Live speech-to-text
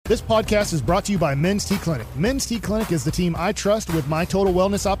This podcast is brought to you by Men's T Clinic. Men's T Clinic is the team I trust with my total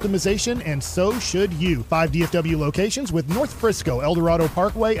wellness optimization, and so should you. 5 DFW locations with North Frisco, Eldorado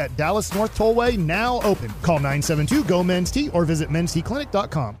Parkway at Dallas North Tollway now open. Call 972-GO-MEN'S-T or visit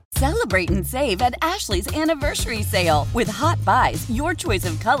mensteclinic.com. Celebrate and save at Ashley's Anniversary Sale. With Hot Buys, your choice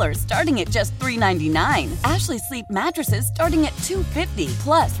of colors starting at just $3.99. Ashley Sleep mattresses starting at $2.50.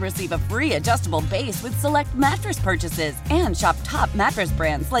 Plus, receive a free adjustable base with select mattress purchases. And shop top mattress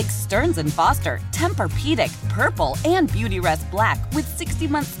brands like Stearns & Foster, Tempur-Pedic, Purple, and Beautyrest Black with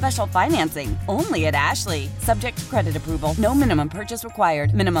 60-month special financing. Only at Ashley. Subject to credit approval. No minimum purchase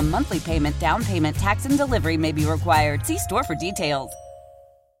required. Minimum monthly payment, down payment, tax, and delivery may be required. See store for details.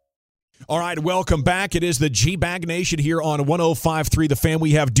 All right, welcome back. It is the G-Bag Nation here on 105.3 The Fan.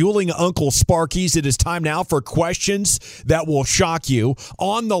 We have dueling Uncle Sparkies. It is time now for questions that will shock you.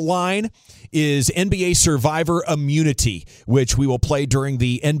 On the line is NBA Survivor Immunity, which we will play during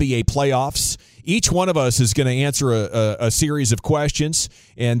the NBA playoffs. Each one of us is going to answer a series of questions,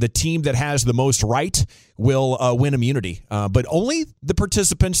 and the team that has the most right will win immunity. But only the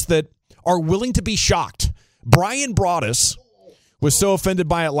participants that are willing to be shocked. Brian Broaddus was so offended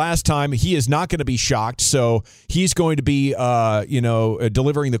by it last time, he is not going to be shocked. So he's going to be,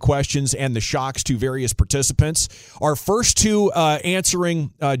 delivering the questions and the shocks to various participants. Our first two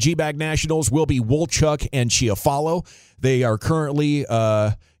answering G-Bag Nationals will be Wolchuk and Chiafalo. They are currently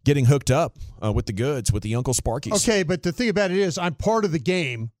getting hooked up with the goods, with the Uncle Sparkies. Okay, but the thing about it is I'm part of the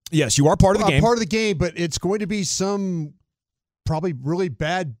game. Yes, you are part of the game. I'm part of the game, but it's going to be some probably really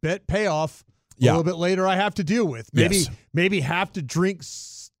bad bet payoff. A little bit later I have to deal with. Maybe have to drink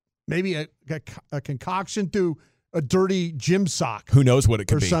maybe a concoction through a dirty gym sock. Who knows what it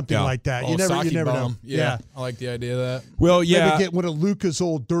could be. Or something like that. You never know. Yeah, I like the idea of that. Well, yeah. Maybe get one of Luca's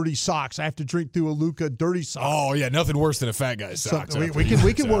old dirty socks. I have to drink through a Luca dirty sock. Oh, yeah, nothing worse than a fat guy's socks.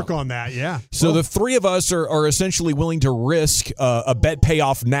 We can work on that, yeah. So the three of us are essentially willing to risk a bet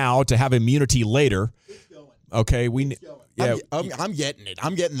payoff now to have immunity later. Okay, yeah, I'm getting it.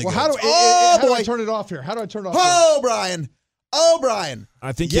 I'm getting the well, goods. how do I turn it off here? How do I turn it off? Oh, Brian. Oh, Brian.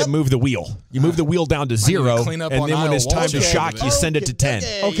 I think you move the wheel. You move the wheel down to 0, and then when it's time to shock, you send it to 10.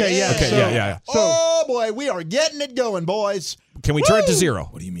 Okay, yeah. So, oh, boy, we are getting it going, boys. Can we turn it to 0?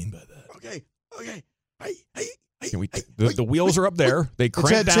 What do you mean by that? Okay. Can we? The wheels are up there. They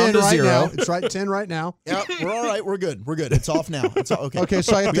crank it's down to right 0. Now. It's right 10 right now. Yep, we're all right. We're good. It's off now. It's all, okay. Okay,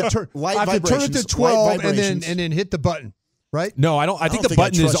 so I have to turn it to 12 and then hit the button. Right? No, I don't. I think the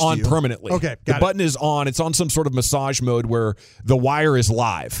button is on permanently. Okay, the button is on. It's on some sort of massage mode where the wire is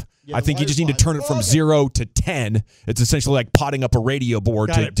live. I think you just need to turn it from 0 to 10. It's essentially like potting up a radio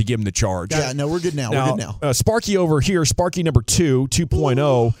board to give him the charge. Yeah, no, we're good now. We're good now. Sparky over here, Sparky number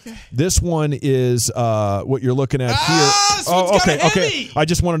 2.0. This one is what you're looking at here. Okay. I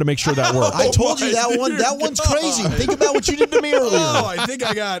just wanted to make sure that worked. I told you that one. That one's crazy. Think about what you did to me earlier. Oh, I think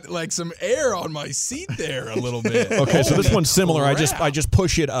I got like some air on my seat there a little bit. Okay, so this one's similar. I just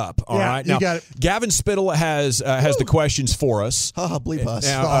push it up. All right. Now, you got it. Gavin Spittle has the questions for us. Bleep us.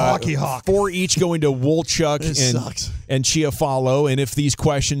 Now, Hockey hawk. 4 each going to Wolchuk and Chiafalo. And if these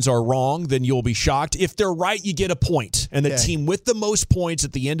questions are wrong, then you'll be shocked. If they're right, you get a point. And the team with the most points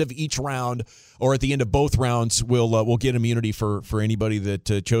at the end of each round or at the end of both rounds will get immunity for anybody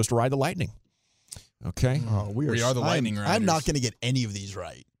that chose to ride the Lightning. Okay? We are the Lightning Riders. I'm not going to get any of these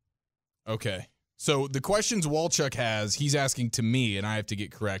right. Okay. So the questions Wolchuk has, he's asking to me, and I have to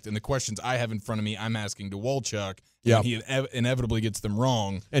get correct. And the questions I have in front of me, I'm asking to Wolchuk. Yeah. He inevitably gets them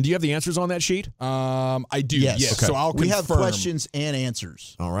wrong. And do you have the answers on that sheet? I do. Yes. Okay. So I'll confirm. We have questions and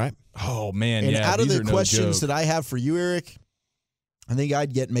answers. All right. Oh, man. And yeah. out of the questions that I have for you, Eric, I think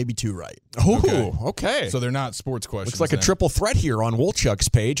I'd get maybe 2 right. Oh, okay. So they're not sports questions. Looks like a triple threat here on Wolchuk's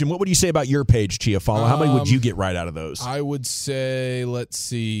page. And what would you say about your page, Chiafalo? How many would you get right out of those? I would say, let's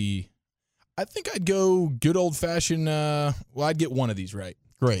see. I think I'd go good old-fashioned, I'd get one of these right.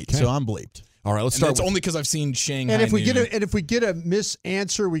 Great. Okay. So I'm bleeped. All right, let's start. It's only because I've seen Shanghai. And if we get a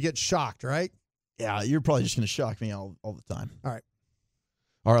misanswer, we get shocked, right? Yeah, you're probably just going to shock me all the time. All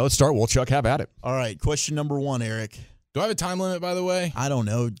right, let's start. Wolchuk, have at it. All right, question number 1, Eric. Do I have a time limit, by the way? I don't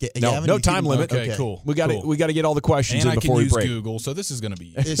know. No time limit. Okay, cool. We got to get all the questions and in before we break. I can use Google, so this is going to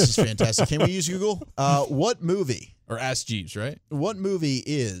be This is fantastic. Can we use Google? What movie? Or Ask Jeeves, right? What movie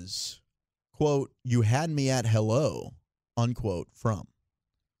is, quote, you had me at hello, unquote, from?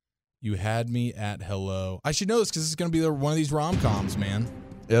 You had me at hello. I should know this because this is going to be one of these rom-coms, man.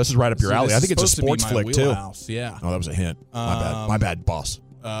 Yeah, this is right up your alley. I think it's a sports flick, too. Yeah. Oh, that was a hint. My bad, boss.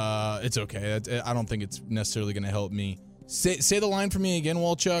 It's okay. I don't think it's necessarily going to help me. Say the line for me again,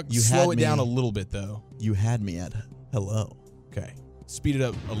 Wolchuk. You Slow it down a little bit, though. You had me at hello. Okay. speed it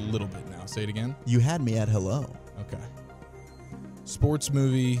up a little bit now. Say it again. You had me at hello. Okay. Sports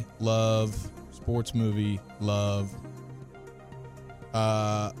movie, love. Sports movie, love.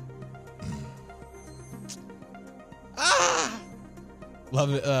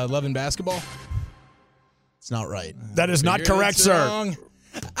 Love and basketball. It's not right. That is not correct, sir. Wrong.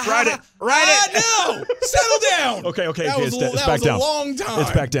 Write it. No! Settle down. Okay. That was It's back down. a long time.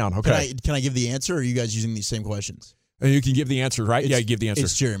 It's back down. Okay. Can I give the answer, or are you guys using these same questions? And you can give the answer, right? You give the answer.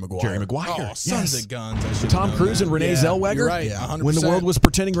 It's Jerry Maguire. Jerry Maguire. Oh, sons of guns. I should've Tom known Cruise that. and Renee Yeah, Zellweger? You're right. Yeah. 100%. When the world was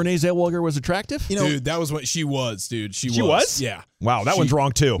pretending Renee Zellweger was attractive? You know, Dude, that was what she was, dude. She She was? Yeah. Wow, that one's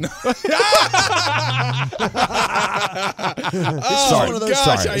wrong too. Oh, Sorry. one of those-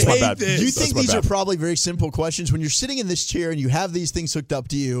 gosh, Sorry, I it's my hate bad. this. do you That's think my these bad. are probably very simple questions? When you're sitting in this chair and you have these things hooked up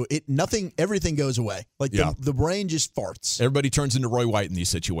to you, everything goes away. Like Yeah. the brain just farts. Everybody turns into Roy White in these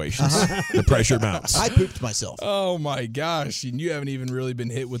situations. The pressure mounts. I pooped myself. Oh my gosh. And you haven't even really been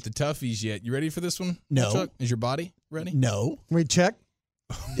hit with the toughies yet. You ready for this one? No. Chuck? Is your body ready? No. We check.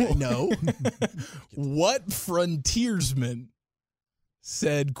 No. What frontiersman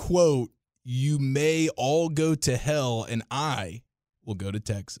said, quote, "You may all go to hell and I will go to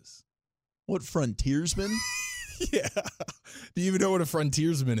Texas"? What frontiersman? Yeah. Do you even know what a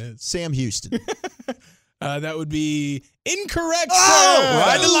frontiersman is? Sam Houston. That would be incorrect, Oh, sir.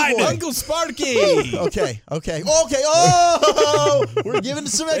 right to lightning. Uncle Sparky. Okay. Oh, we're giving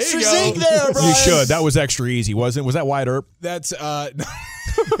some There you extra go. zinc there, Brian. You should. That was extra easy, wasn't it? Was that Wyatt Earp? That's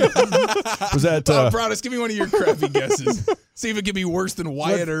Was that Broadus, give me one of your crappy guesses. See if it can be worse than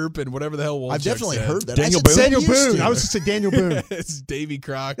Wyatt Earp and whatever the hell Walchuk I've definitely said. heard that. Daniel I said Sam Daniel Houston. Boone. I was just say Daniel Boone. It's Davy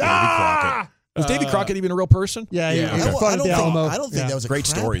Crockett. Was Davy Crockett even a real person? Yeah, Yeah. he Okay. was fun at the Alamo. I don't think Yeah. that was a Great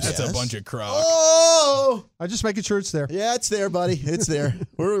crap stories. That's guess. a bunch of crock. Oh, I'm just making sure it's there. yeah, it's there, buddy. It's there.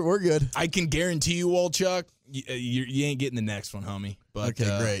 We're good. I can guarantee you, Walchuk, you ain't getting the next one, homie. But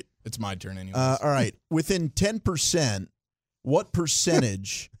Okay, great. It's my turn anyway. All right. Within 10%, what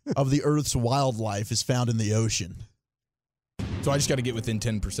percentage of the Earth's wildlife is found in the ocean? So I just got to get within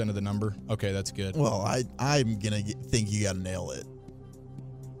 10% of the number. Okay, that's good. Well, I'm going to think you got to nail it.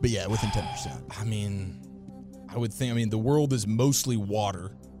 But yeah, within 10%. I mean, I would think, the world is mostly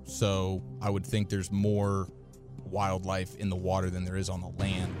water. So I would think there's more wildlife in the water than there is on the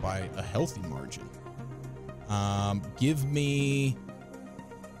land by a healthy margin. Give me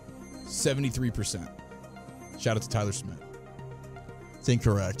 73%. Shout out to Tyler Smith. It's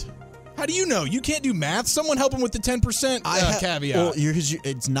incorrect. How do you know? You can't do math. Someone help him with the 10% caveat. Well,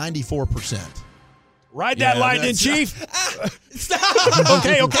 it's 94%. Ride Yeah, that lightning, that's- Chief. Stop!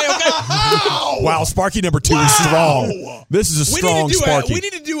 Okay. Wow, Sparky number 2 is strong. This is a strong Sparky. We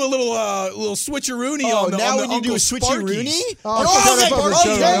need to do a little switcheroony Oh, on the now on we the need to do a Uncle switcheroony?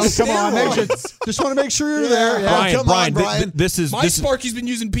 Sparkies. Come on, just want to make sure you're there. Yeah. Brian, come on, Brian, Brian. this is My Sparky's been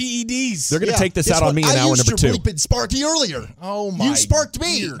using PEDs. they're going to take this Guess out on what? me in I hour used number 2. your bleeping Sparky earlier. Oh my! You sparked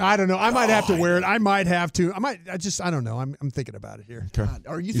me. I don't know. I might have to wear it. I might have to. I don't know. I'm thinking about it here. God,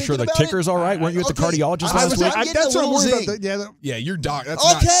 are you You thinking sure the about ticker's it? all right? Weren't you at the Okay. cardiologist I last was- week? I'm getting That's a what I'm little worried about. zing. Yeah, your doc. That's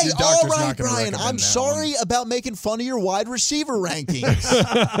not, Okay, your all doctor's right, not gonna Brian. recommend I'm that sorry one. about making fun of your wide receiver rankings.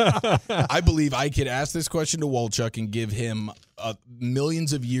 I believe I could ask this question to Walchuk and give him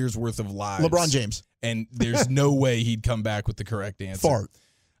millions of years worth of lives. LeBron James. And there's no way he'd come back with the correct answer. Fart.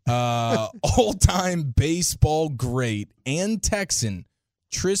 All-time baseball great and Texan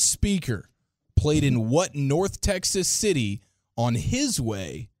Tris Speaker played in what North Texas city on his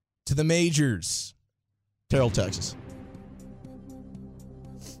way to the majors? Terrell, Texas.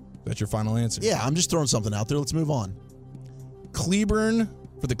 That's your final answer? Yeah, I'm just throwing something out there. Let's move on. Cleburne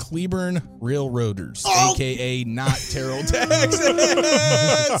for the Cleburne Railroaders, Oh! a.k.a. not Terrell,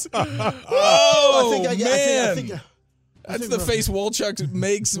 Texas. Oh, man. That's the face Walchuk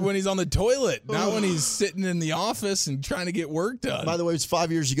makes when he's on the toilet, not when he's sitting in the office and trying to get work done. By the way, it's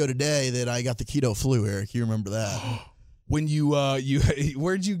 5 years ago today that I got the keto flu, Eric. You remember that? When you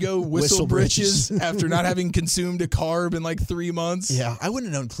where'd you go? Whistle Britches after not having consumed a carb in like 3 months. Yeah, I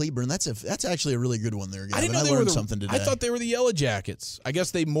wouldn't have known Cleburne. That's actually a really good one there, Gavin. I didn't know they learned were something today. I thought they were the Yellow Jackets. I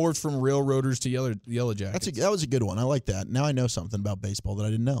guess they morphed from Railroaders to Yellow Jackets. that was a good one. I like that. Now I know something about baseball that I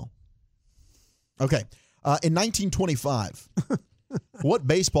didn't know. Okay. In 1925, what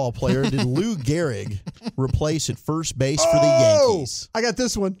baseball player did Lou Gehrig replace at first base for the Yankees? I got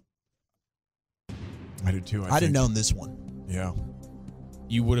this one. I did too. I didn't know this one. Yeah.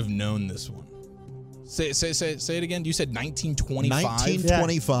 You would have known this one. Say it again. You said 1925.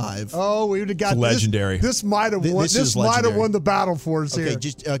 1925. Oh, we would have got It's legendary. This might have won. This This is might have legendary. won the battle for us Okay, here.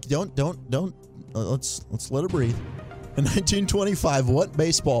 just don't. Let's let it breathe. In In 1925, what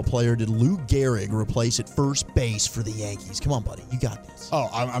baseball player did Lou Gehrig replace at first base for the Yankees? Come on, buddy. You got this. Oh,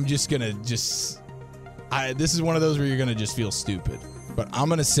 I'm just going to this is one of those where you're going to just feel stupid. But I'm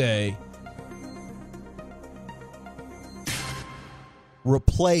going to say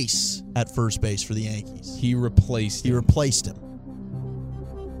replace at first base for the Yankees. he replaced He him. replaced him.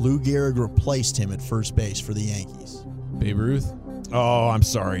 Lou Gehrig replaced him at first base for the Yankees. Babe Ruth? Oh, I'm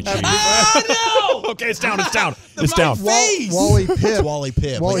sorry, Chief. No! Okay, it's down. It's down. It's down. Wally Pipp. It's Wally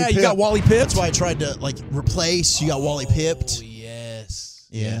Pipp. Wally Yeah, you Pipp. got Wally Pipp. That's why I tried to replace. You got Wally Pipped. Oh, yes.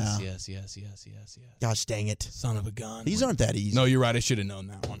 Yeah. Yes. Gosh dang it. Son of a gun. These aren't that easy. No, you're right. I should have known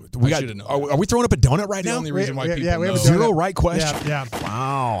that one. We I got. should have known. Are we throwing up a donut right the now? only reason why we people have a know. donut. Zero right question. Yeah.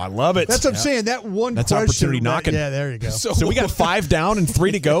 Wow, I love it. That's what I'm saying. That one That's question. opportunity knocking. Yeah, there you go. So we got 5 down and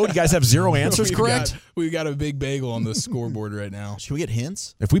 3 to go. You guys have 0 answers, correct? We've got a big bagel on the scoreboard right now. Should we get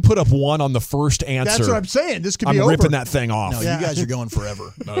hints? If we put up 1 on the first answer, That's what I'm saying. This could I'm be over. ripping that thing off. No, Yeah. you guys are going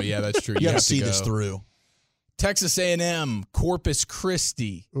forever. Oh, yeah, that's true. You got to have see go. this through. Texas A&M, Corpus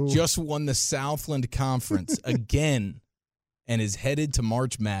Christi, just won the Southland Conference again and is headed to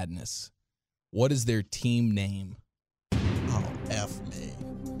March Madness. What is their team name? Oh, F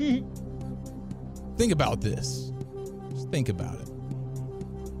me. Think about this. Just think about it.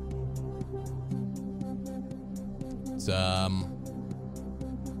 It's,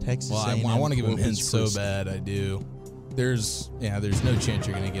 Texas well, I A&M, want to give him Corpus hints so Christi. bad. I do. There's no chance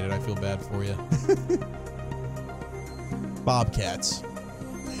you're going to get it. I feel bad for you. Bobcats.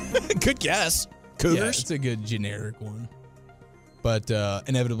 Good guess. Yeah, Cougars. it's a good generic one. But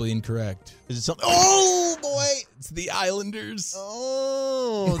inevitably incorrect. Is it something? Oh, boy. It's the Islanders.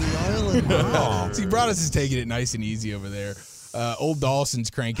 Oh, the Islanders. See, Broadus is taking it nice and easy over there. Old Dawson's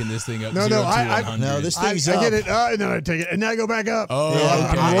cranking this thing up. No, 0 to I- 100. No, this I thing's get up. it, and then I take it, and then I go back up. Oh, Yeah,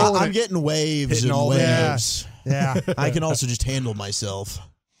 okay. I'm rolling I'm it. getting waves Hitting and all the waves. Yeah. I can also just handle myself.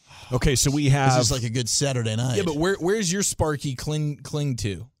 Okay, so we This have. is like a good Saturday night. Yeah, but where's your Sparky cling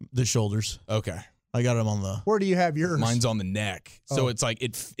to? The shoulders. Okay. I got them on the. Where do you have yours? Mine's on the neck. So Oh. it's like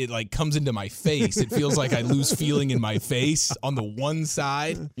it like comes into my face. It feels like I lose feeling in my face on the one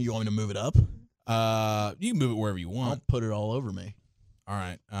side. You want me to move it up? You can move it wherever you want. Don't put it all over me. All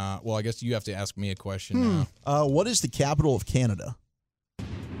right. Well, I guess you have to ask me a question now. What is the capital of Canada?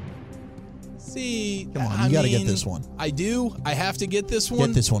 See, Come on, you got to get this one. I do. I have to get this one.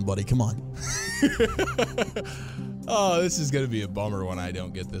 Get this one, buddy. Come on. Oh, this is going to be a bummer when I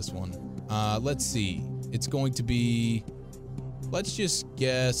don't get this one. Let's see. It's going to be, let's just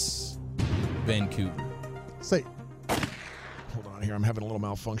guess Vancouver. Say, Hold on here. I'm having a little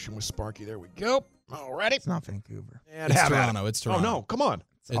malfunction with Sparky. There we go. Alrighty. it's not Vancouver. And It's have at it. Toronto. It's Toronto. Oh, no. Come on.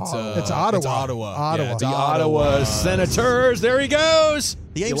 It's Ottawa. It's Ottawa. Ottawa. Yeah, it's The Ottawa Senators. There he goes.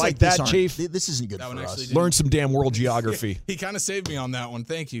 The You games like this that, aren't- Chief? This isn't good That for one us. actually did. Learn some damn world geography. He kind of saved me on that one.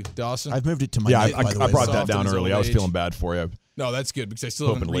 Thank you, Dawson. I've moved it to my Yeah, neck, by the way. I brought Soft that in down his early. old I was age. feeling bad for you. No, that's good because I still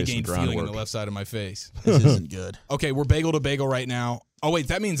Hoping haven't to lay some regained feeling in groundwork. the left side of my face. This isn't good. Okay, we're bagel to bagel right now. Oh wait,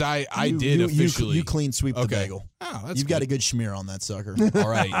 that means I did officially. You clean sweep the Okay. bagel. Oh, that's You've got a good schmear on that sucker. All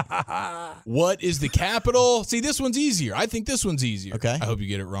right. What is the capital? See, this one's easier. I think this one's easier. Okay. I hope you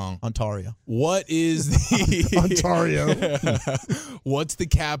get it wrong. Ontario. What is the Ontario. What's the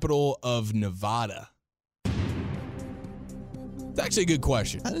capital of Nevada? It's actually a good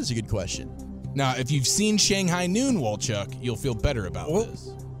question. That is a good question. Now, if you've seen Shanghai Noon, Walchuk, you'll feel better about this.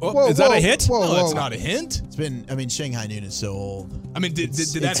 Oh, Whoa, is that whoa, a hint? whoa, No, that's whoa. not a hint. It's been, Shanghai Noon is so old. I mean, did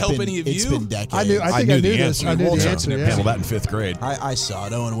that It's help been- any of It's you? been decades. I think I knew the this. answer. I knew the Walter answer. handled Yeah. that in 5th grade. I saw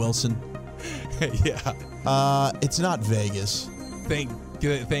it. Owen Wilson. Yeah. It's not Vegas. Thank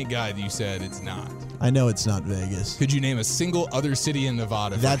God you said it's not. I know it's not Vegas. Could you name a single other city in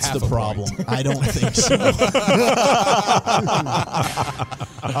Nevada? For That's half the a problem. point? I don't think so.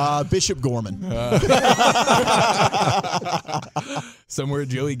 Bishop Gorman. Somewhere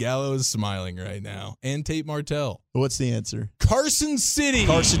Joey Gallo is smiling right now. And Tate Martell. What's the answer? Carson City.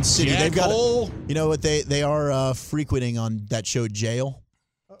 Carson City. Jack They've got. Hole. You know what they are frequenting on that show Jail.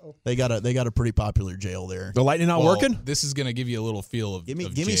 They got a pretty popular jail there. The lightning not Well, working? This is going to give you a little feel of Give me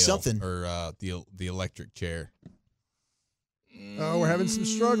jail something. or the electric chair. Oh, we're having some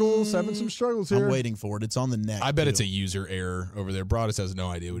struggles. Here. I'm waiting for it. It's on the neck. I bet it's a too. user error over there. Broadus has no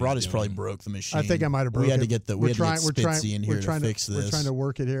idea what Broadus he's probably doing. broke the machine. I think I might have broken. We had to get We're Spitzy in here to fix this. We're trying to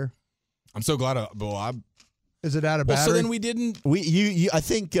work it here. I'm so glad. Is it out of Well, battery? so then we didn't. I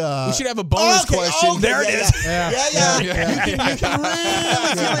think We should have a bonus question. Okay, There it is. Yeah. You can really feel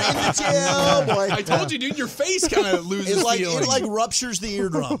it in the tail, boy. I told you, dude. Your face kind of loses feeling. It like ruptures the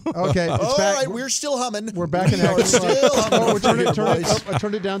eardrum. Okay. It's All back. right, we're still humming. We're back in We are action. still humming. I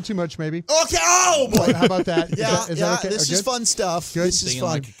turned it down too much, maybe. Okay. Oh boy. How about that? Yeah, Is that okay? This is fun stuff. Good. This is Singing fun.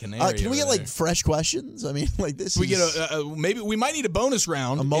 like a canary Can we get over like there. fresh questions? I mean, like this. We is, get maybe we might need a bonus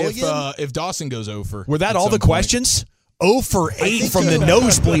round A mulligan? if Dawson goes over. Were that at all some the point. questions? 0 for 8 think from the you-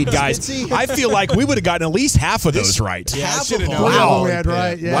 nosebleed, guys. See? I feel like we would have gotten at least half of those right. Yeah, I Half should have of known. them. Wow. We had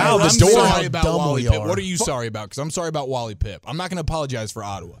right. Yeah. Wow, the I'm door- sorry about Dumb Wally we Pipp. are. What are you sorry about? Because I'm sorry about Wally Pipp. I'm not going to apologize for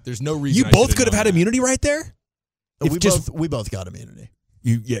Ottawa. There's no reason. You I both should've could have known had that. immunity right there. We both got immunity.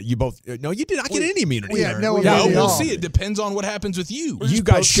 You both. No, you did not get any immunity. Yeah, no No, immunity at we'll all. see. It depends on what happens with you. You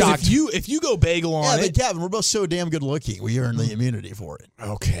got 'Cause shocked. If you go bagel on Yeah, but it, Gavin, we're both so damn good looking. We earned the immunity for it.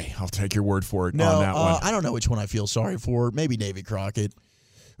 Okay, I'll take your word for it No, on that one. I don't know which one I feel sorry for. Maybe Davy Crockett.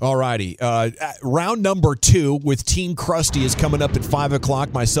 All righty. Round number 2 with Team Krusty is coming up at 5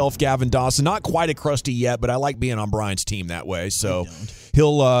 o'clock. Myself, Gavin Dawson. Not quite a Krusty yet, but I like being on Brian's team that way. So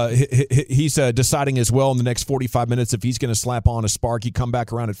he's deciding as well in the next 45 minutes if he's going to slap on a Sparky. Come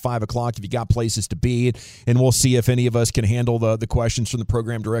back around at 5 o'clock if you got places to be. And we'll see if any of us can handle the questions from the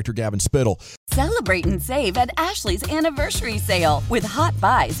program director, Gavin Spittle. Celebrate and save at Ashley's Anniversary Sale. With Hot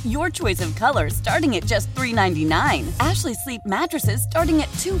Buys, your choice of colors starting at just $3.99. Ashley Sleep mattresses starting at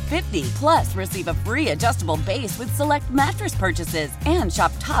 $2.50. Plus, receive a free adjustable base with select mattress purchases. And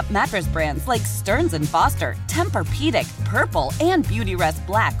shop top mattress brands like Stearns & Foster, Tempur-Pedic, Purple, and Beautyrest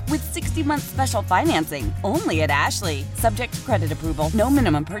Black with 60-month special financing. Only at Ashley. Subject to credit approval. No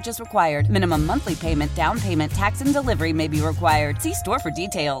minimum purchase required. Minimum monthly payment, down payment, tax, and delivery may be required. See store for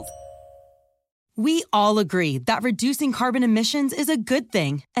details. We all agree that reducing carbon emissions is a good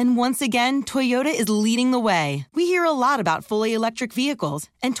thing. And once again, Toyota is leading the way. We hear a lot about fully electric vehicles,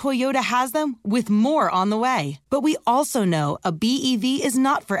 and Toyota has them with more on the way. But we also know a BEV is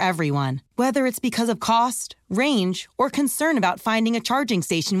not for everyone. Whether it's because of cost, range, or concern about finding a charging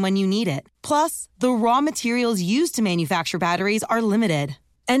station when you need it. Plus, the raw materials used to manufacture batteries are limited.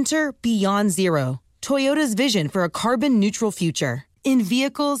 Enter Beyond Zero, Toyota's vision for a carbon-neutral future. In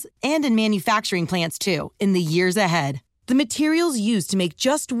vehicles and in manufacturing plants, too, in the years ahead. The materials used to make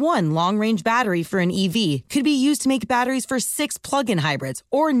just one long-range battery for an EV could be used to make batteries for 6 plug-in hybrids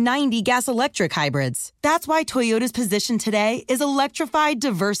or 90 gas-electric hybrids. That's why Toyota's position today is electrified,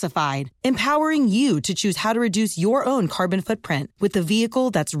 diversified, empowering you to choose how to reduce your own carbon footprint with the vehicle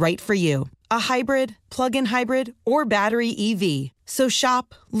that's right for you. A hybrid, plug-in hybrid, or battery EV. So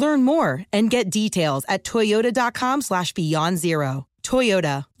shop, learn more, and get details at toyota.com/beyondzero.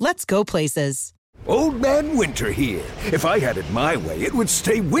 Toyota, let's go places. Old Man Winter here. If I had it my way, it would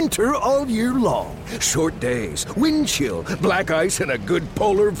stay winter all year long. Short days, wind chill, black ice, and a good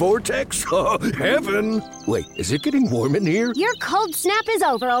polar vortex. Oh, heaven. Wait, is it getting warm in here? Your cold snap is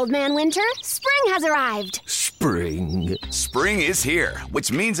over, Old Man Winter. Spring has arrived. Spring. Spring is here,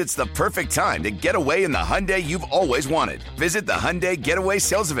 which means it's the perfect time to get away in the Hyundai you've always wanted. Visit the Hyundai Getaway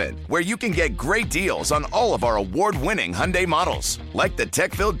Sales Event, where you can get great deals on all of our award-winning Hyundai models, like the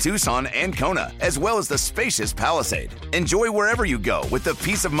tech-filled Tucson and Kona, as well as the spacious Palisade. Enjoy wherever you go with the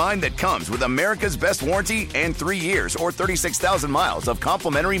peace of mind that comes with America's best warranty and 3 years or 36,000 miles of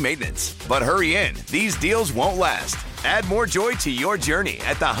complimentary maintenance. But hurry in, these deals won't last. Add more joy to your journey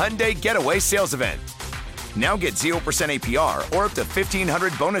at the Hyundai Getaway Sales Event. Now get 0% APR or up to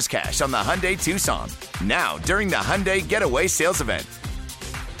 $1,500 bonus cash on the Hyundai Tucson. Now, during the Hyundai Getaway Sales Event.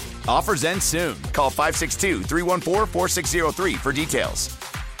 Offers end soon. Call 562-314-4603 for details.